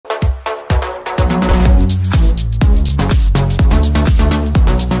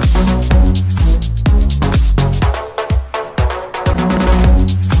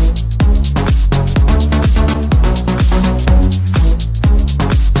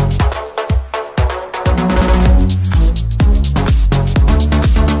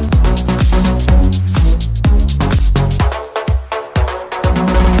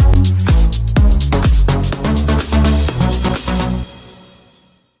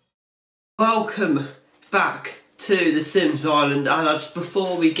Welcome back to the Sims Island, and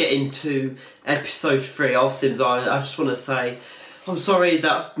before we get into episode 3 of Sims Island, I just want to say I'm sorry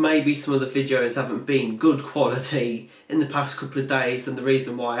that maybe some of the videos haven't been good quality in the past couple of days, and the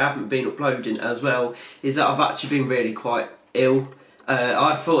reason why I haven't been uploading as well is that I've actually been really quite ill.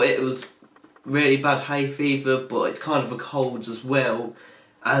 I thought it was really bad hay fever, but it's kind of a cold as well,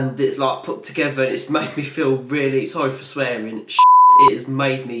 and it's like put together and it's made me feel really, sorry for swearing, it has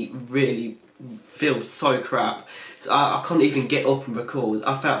made me really feel so crap. So I couldn't even get up and record.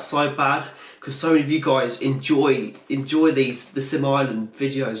 I felt so bad because so many of you guys enjoy the Sim Island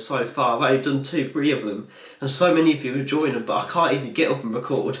videos so far. I've only done 2-3 of them, and so many of you are enjoying them, but I can't even get up and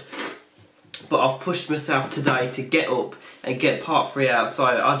record. But I've pushed myself today to get up and get part 3 out, so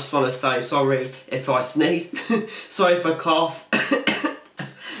I just want to say sorry if I sneeze, sorry if I cough.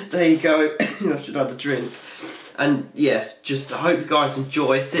 There you go. I should have a drink. And yeah, just I hope you guys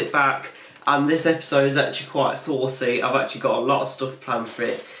enjoy, sit back, and this episode is actually quite saucy. I've actually got a lot of stuff planned for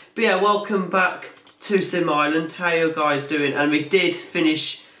it. But yeah, welcome back to Sim Island. How you guys doing? And we did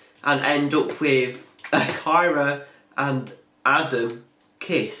finish and end up with Kyra and Adam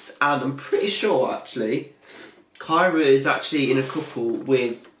kiss, and I'm pretty sure actually Kyra is actually in a couple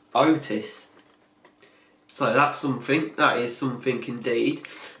with Otis. So that's something, that is something indeed.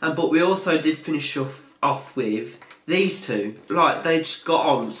 But we also did finish off with these two. Like, they just got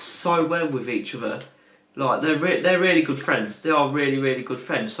on so well with each other. Like, they're really good friends. They are really good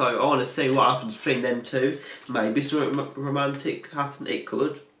friends. So I want to see what happens between them two. Maybe something romantic happen. It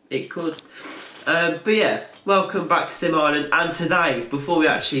could. But yeah, welcome back to Sim Island. And today, before we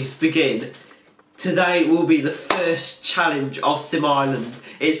actually begin, today will be the first challenge of Sim Island.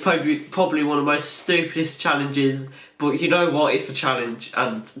 It's probably one of the most stupidest challenges, but you know what? It's a challenge,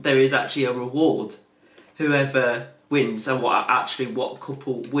 and there is actually a reward. Whoever wins, and what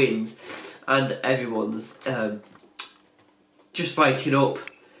couple wins, and everyone's just waking up.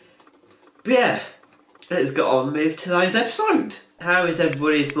 But yeah, let's get on with today's episode. How is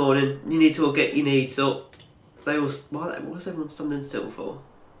everybody this morning? You need to all get your needs up. What's everyone standing still for?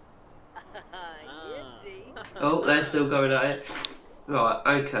 Oh, they're still going at it. Right,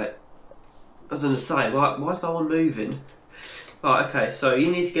 okay. I was going to say, why is no one moving? Right, okay, so you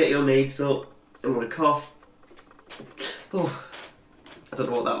need to get your needs up. I'm going to cough. Oh, I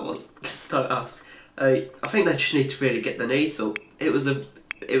don't know what that was. Don't ask. I think they just need to really get their needs up. It was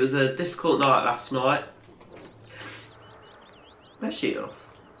a difficult night last night. Where's she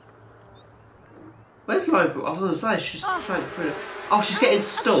off? Where's Loba? I was going to say, she just sank through. Oh, she's getting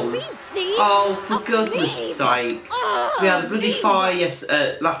stung. Oh, for goodness sake. We had a bloody fire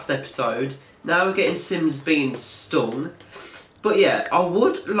last episode. Now we're getting Sims being stung. But yeah, I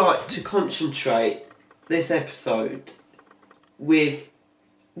would like to concentrate this episode with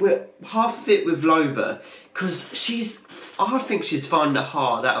half of it with Loba, because I think she's finding it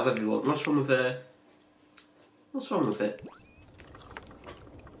hard out of everyone. What's wrong with her? What's wrong with it?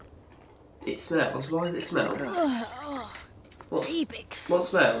 It smells. Why does it smell? What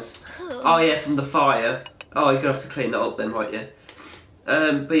smells? Oh yeah, from the fire. Oh, you're gonna have to clean that up then, right? Yeah.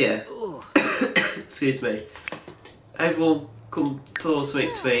 But yeah. Excuse me. Everyone, come for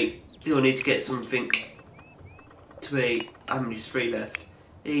something to eat. You'll need to get something to eat. How many's 3 left?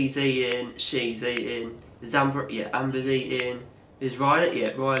 He's eating. She's eating. Is Amber? Yeah, Amber's eating. Is Riley?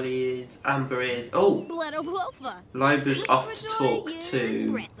 Yeah, Riley is. Amber is. Oh. Loba's off to talk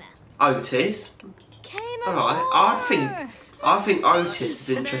to Otis. Alright, I think Otis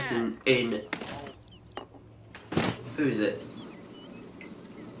is interested in. Who is it?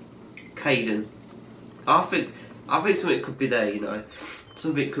 Caden. I think something could be there, you know.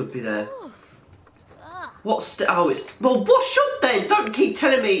 Something could be there. What's the? Oh, it's. Well, wash up then! Don't keep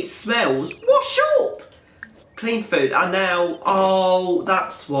telling me it smells. Wash up! Clean food. And now. Oh,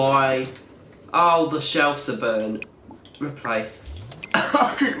 that's why. Oh, the shelves are burned. Replace.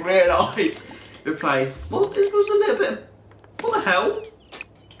 I didn't realise. Replace. Well, this was a little bit of. What the hell?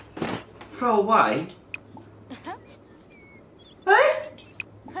 Throw away? Eh?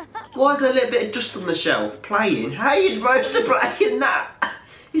 Why is there a little bit of dust on the shelf? Playing? How are you supposed to play in that?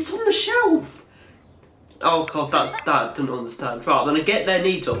 It's on the shelf. Oh god, that doesn't understand. Right, I'm going to get their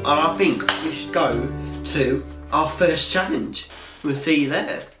needs up, and I think we should go to our first challenge. We'll see you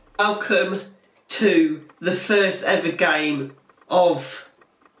there. Welcome to the first ever game of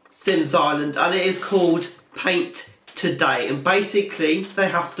Sims Island, and it is called Paint Today. And basically, they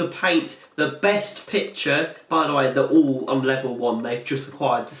have to paint the best picture. By the way, they're all on level 1. They've just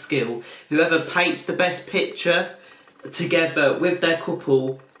acquired the skill. Whoever paints the best picture together with their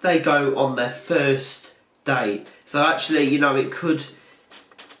couple, they go on their first date. So actually, you know, it could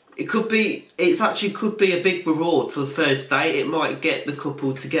It's actually could be a big reward for the first date. It might get the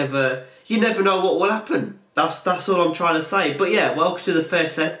couple together. You never know what will happen. That's all I'm trying to say. But yeah, welcome to the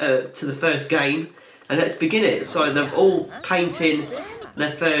first game, and let's begin it. So they've all painting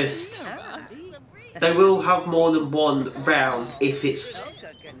their first. They will have more than one round if it's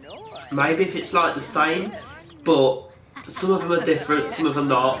like the same, but some of them are different, some of them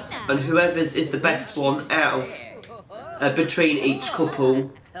not, and whoever's is the best one out of between each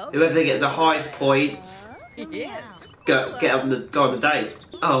couple, whoever gets the highest points, go on the date.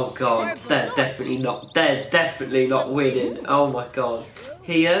 Oh god, they're definitely not winning. Oh my god.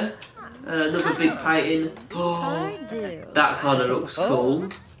 Here, another big painting. Oh, that kind of looks cool.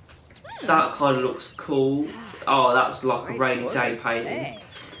 That kind of looks cool. Oh, that's like a rainy day painting.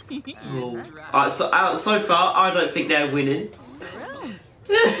 Oh. So far, I don't think they're winning.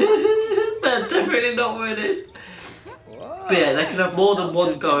 They're definitely not winning. But yeah, they can have more than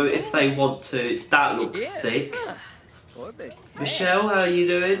one go if they want to. That looks sick. Michelle, how are you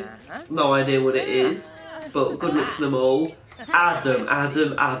doing? No idea what it is, but good luck to them all. Adam.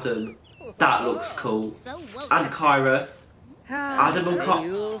 That looks cool. And Kyra. Adam and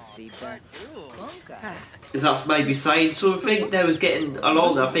Kyra. Is that maybe saying something? They was getting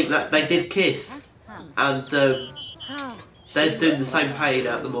along. I think that they did kiss. And they're doing the same pain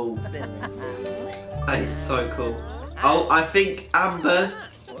at them all. That is so cool. Oh, I think Amber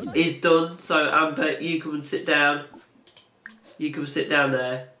is done. So Amber, you come and sit down. You come sit down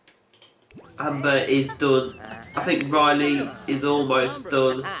there. Amber is done. I think Riley is almost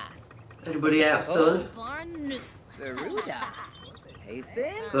done. Anybody else done?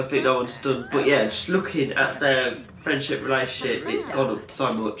 I think no one's done. But yeah, just looking at their friendship relationship, it's gone up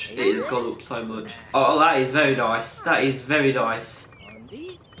so much. It has gone up so much. Oh, that is very nice. That is very nice.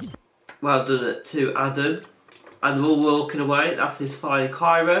 Well done to Adam. And they're all walking away. That is fine.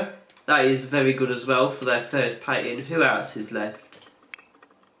 Kyra, that is very good as well for their first painting. Who else is left?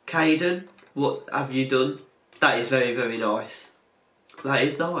 Caden, what have you done? That is very, very nice. That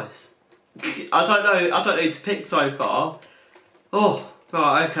is nice. I don't know who to pick so far. Oh,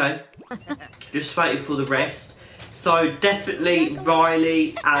 right, okay. Just waiting for the rest. So definitely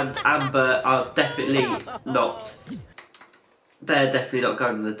Riley and Amber are definitely not. They're definitely not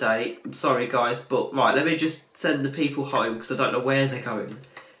going on the date. I'm sorry guys, but right, let me just send the people home because I don't know where they're going.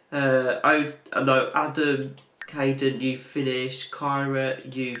 I know Adam, Caden, you finished.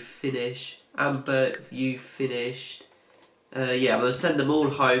 Kyra, you finished. Amber, you finished. Yeah, I'm going to send them all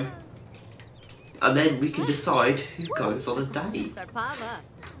home. And then we can decide who goes on a date.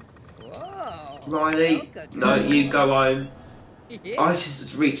 Riley, no, you go home. I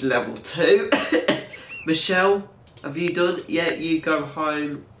just reached level 2. Michelle, have you done? Yeah, you go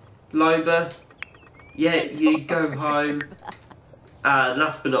home. Loba, yeah, you go home. And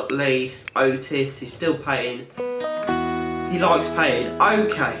last but not least, Otis, he's still painting. He likes painting.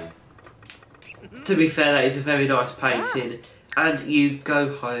 Okay. To be fair, that is a very nice painting. And you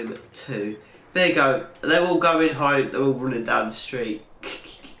go home too. There you go. They're all going home. They're all running down the street.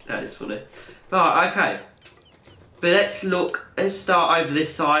 That is funny. Right, okay. But let's start over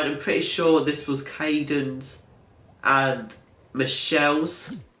this side. I'm pretty sure this was Caden's and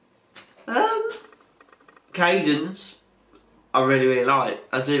Michelle's. Caden's, I really like.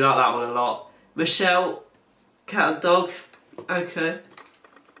 I do like that one a lot. Michelle, cat and dog. Okay.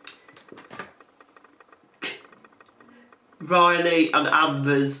 Riley and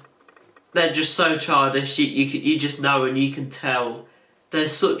Amber's. They're just so childish. You just know and you can tell. They're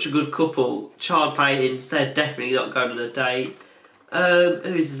such a good couple. Child paintings. They're definitely not going on a date.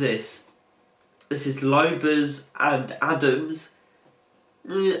 Who is this? This is Loba's and Adams.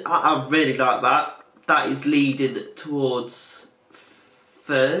 I really like that. That is leading towards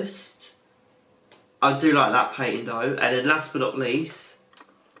first. I do like that painting though. And then last but not least,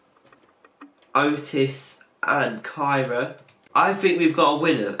 Otis and Kyra. I think we've got a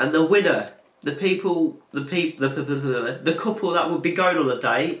winner, and the winner, the couple that would be going on a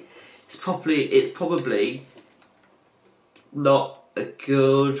date, it's probably not a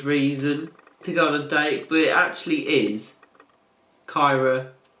good reason to go on a date, but it actually is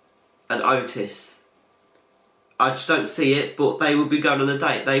Kyra and Otis. I just don't see it, but they will be going on a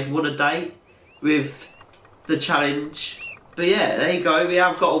date. They've won a date with the challenge. But yeah, there you go. We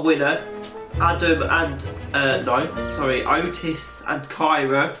have got a winner. Adam and Otis and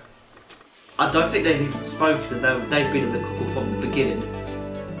Kyra. I don't think they've even spoken, and they've been in the couple from the beginning.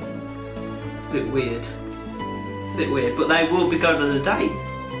 It's a bit weird. It's a bit weird, but they will be going on a date.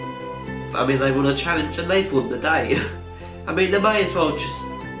 I mean, they won a challenge and they've won the date. I mean, they may as well just,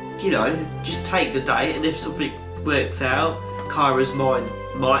 you know, just take the date, and if something works out, Kyra's mind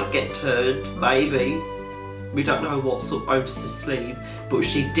might get turned, maybe. We don't know what's up Otis's sleeve, but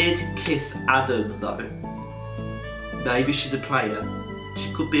she did kiss Adam though. Maybe she's a player. She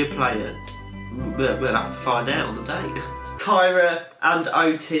could be a player. We'll have to find out on the date. Kyra and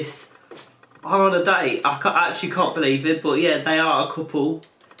Otis are on a date. I actually can't believe it, but yeah, they are a couple,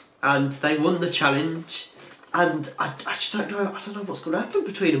 and they won the challenge. And I just don't know. I don't know what's going to happen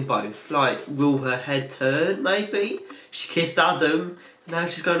between them both. Like, will her head turn? Maybe she kissed Adam. Now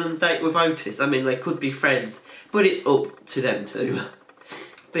she's going on a date with Otis. I mean, they could be friends, but it's up to them two.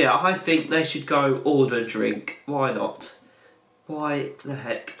 But yeah, I think they should go order a drink. Why not? Why the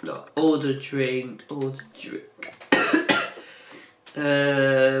heck not? Order drink. Order drink.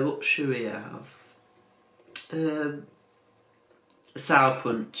 What should we have? Sour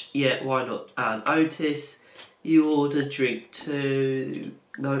punch. Yeah, why not? And Otis, you order drink too.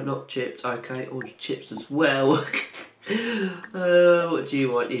 No, not chips. Okay, order chips as well. What do you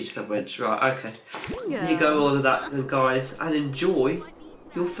want? You just have wedge. Right, okay. You go order that then, guys, and enjoy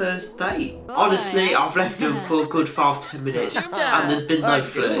your first date. Honestly, I've left them for a good 5-10 minutes and there's been no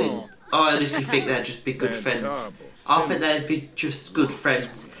flirting. I honestly think they'd just be good friends. I think they'd be just good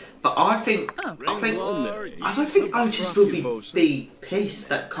friends. But I don't think Otis will be pissed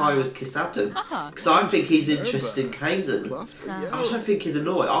that Kyra's kissed Adam. Because I think he's interested in Caden. I don't think he's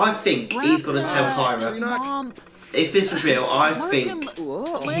annoyed. I think he's going to tell Kyra. If this was real, I think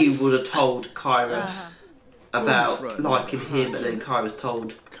he would have told Kyra about liking him, and then Kyra's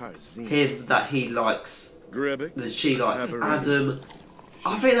told him that he likes, that she likes Adam.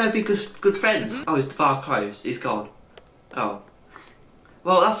 I think they'd be good friends. Oh, his bar closed. He's gone. Oh.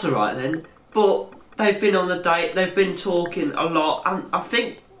 Well, that's alright then. But they've been on the date, they've been talking a lot, and I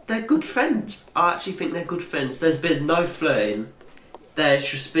think they're good friends. I actually think they're good friends. There's been no flirting. There's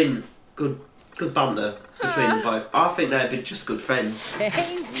just been good banter between them both. I think they'd be just good friends.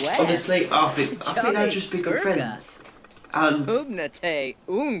 Honestly, I think they'd just be good friends. And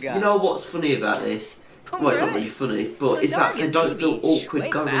you know what's funny about this? Well, it's not really funny, but it's that they don't feel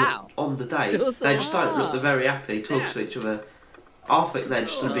awkward going on the date. They just don't look, they're very happy, talk to each other. I think they're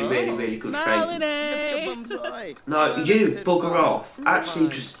just going to be really, really good friends. No, you bugger off. Actually,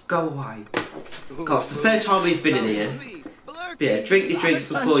 just go away. God, it's the third time we've been in here. Yeah, drink your drinks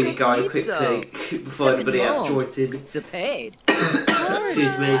before you go, quickly, before anybody else joins in. Excuse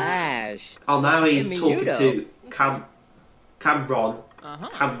me. Oh, now he's talking to Cameron.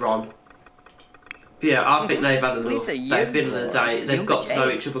 Yeah, I think they've had enough. They've been on a date. They've got to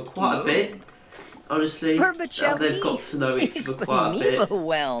know each other quite a bit. Honestly, they've got to know each other quite a bit.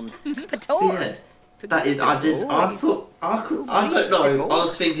 Yeah, that is. I don't know. I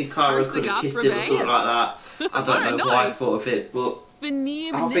was thinking Kyra could have kissed him or something like that. I don't know why I thought of it, but I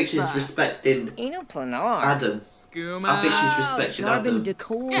think she's respecting Adam. I think she's respecting Adam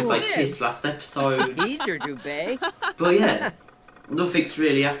because they kissed last episode. But yeah, nothing's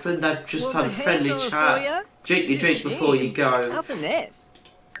really happened. They've just had a friendly chat. Drink your drink before you go.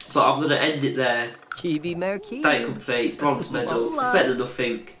 But I'm going to end it there. Date complete, bronze medal. It's better than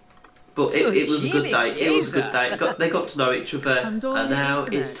nothing. But it was a good date. It was a good date. They got to know each other, and now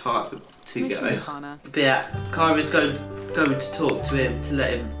it's time to go. But yeah, Kyra's going to talk to him to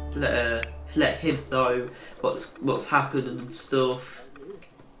let him know what's happened and stuff.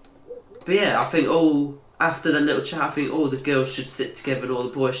 But yeah, I think after the little chat, I think all the girls should sit together and all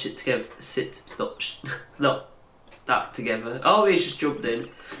the boys should not that together. Oh, he's just jumped in.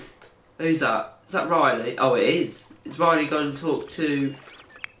 Who's that? Is that Riley? Oh, it is. Is Riley going to talk to...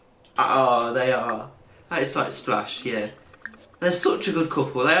 Oh, they are. That is like Splash, yeah. They're such a good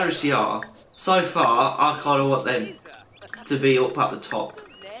couple. They actually are. So far, I kind of want them to be up at the top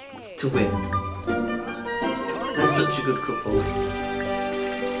to win. They're such a good couple.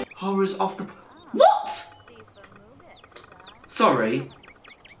 Horrors off the... What? Sorry.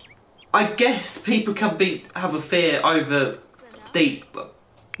 I guess people can have a fear over deep,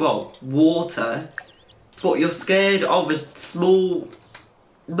 well, water, but you're scared of a small,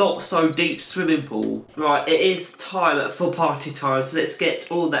 not so deep swimming pool. Right, it is time for party time, so let's get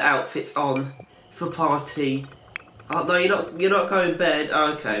all the outfits on for party. Oh no, you're not going to bed.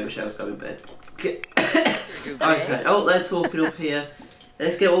 Okay, Michelle's going to bed. Okay. Oh, they're talking up here.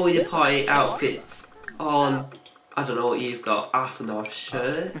 Let's get all your party outfits on. I don't know what you've got. That's a nice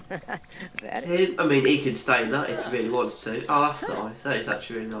shirt. I mean, he can stay in that if he really wants to. Oh, that's nice. That is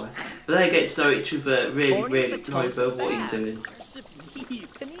actually really nice. But they get to know each other really, really over. What are you doing?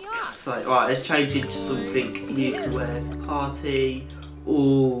 So, right, let's change into something you can wear. Party.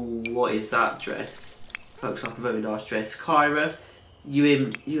 Ooh, what is that dress? Looks like a very nice dress. Kyra, you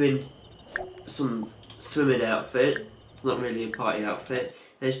in some swimming outfit. It's not really a party outfit.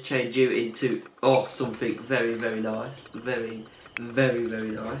 Let's change you into something very, very nice. Very, very, very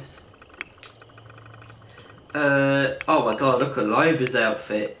nice. Oh my god, look at Loba's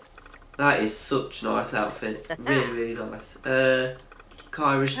outfit. That is such a nice outfit. Really, really nice.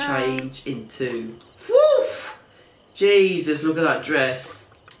 Kyra's change into... Woof! Jesus, look at that dress.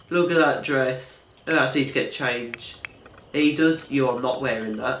 Look at that dress. I actually need to get changed. He does. You are not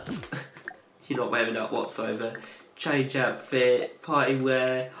wearing that. You're not wearing that whatsoever. Change outfit, party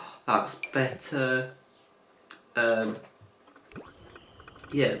wear. That's better. Yeah,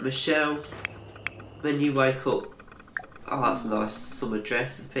 Michelle. When you wake up, that's a nice summer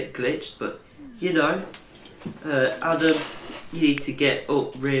dress. It's a bit glitched, but you know. Adam, you need to get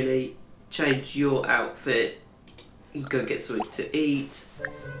up. Really, change your outfit. You go get something to eat.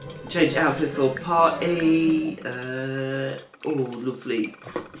 Change outfit for a party. Lovely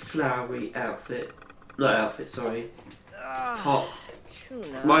flowery outfit. Not outfit, sorry. Top.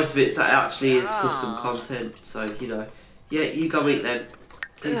 Most of it that actually is custom content, so you know. Yeah, you go eat then.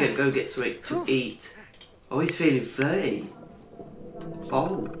 Go get something to eat. Oh, he's feeling flirty.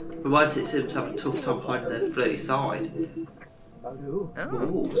 Oh, reminds him to have a tough time hiding their flirty side.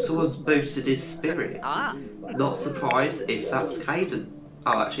 Oh, someone's boosted his spirits. Not surprised if that's Caden.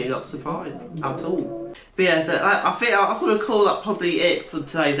 I'm actually not surprised at all. But yeah, I think I'm going to call that probably it for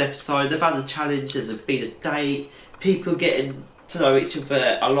today's episode. They've had a challenge, there's been a date, people getting to know each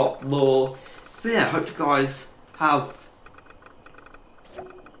other a lot more. But yeah, I hope you guys have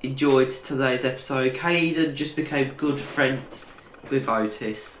enjoyed today's episode. Caden just became good friends with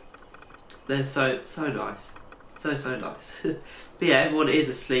Otis. They're so nice. So nice. But yeah, everyone is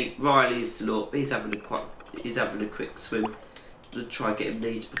asleep. Riley's still up. He's having a quick swim. We'll try and get him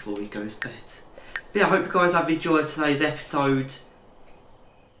needs before he goes to bed. But yeah, I hope you guys have enjoyed today's episode.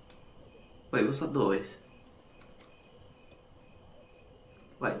 Wait, what's that noise?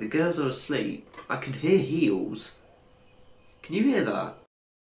 Wait, the girls are asleep. I can hear heels. Can you hear that?